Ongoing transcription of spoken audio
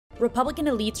Republican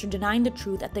elites are denying the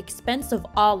truth at the expense of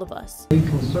all of us. Are you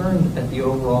concerned at the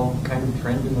overall kind of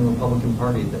trend in the Republican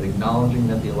Party that acknowledging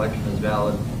that the election is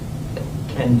valid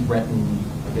can threaten,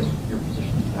 I guess, your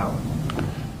position of power?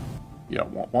 Yeah,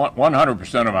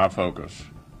 100% of my focus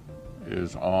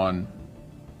is on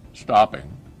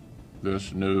stopping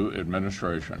this new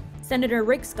administration. Senator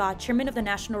Rick Scott, chairman of the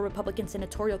National Republican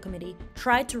Senatorial Committee,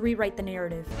 tried to rewrite the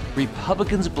narrative.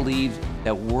 Republicans believe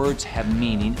that words have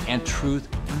meaning and truth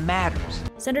matters.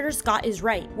 Senator Scott is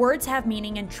right. Words have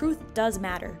meaning and truth does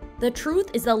matter. The truth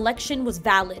is the election was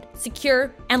valid,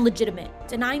 secure, and legitimate.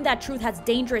 Denying that truth has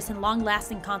dangerous and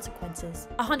long-lasting consequences.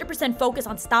 100% focus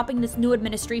on stopping this new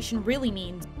administration really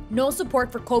means no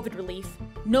support for COVID relief,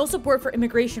 no support for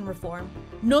immigration reform,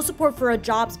 no support for a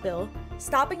jobs bill.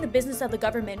 Stopping the business of the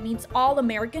government means all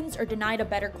Americans are denied a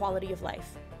better quality of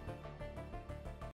life.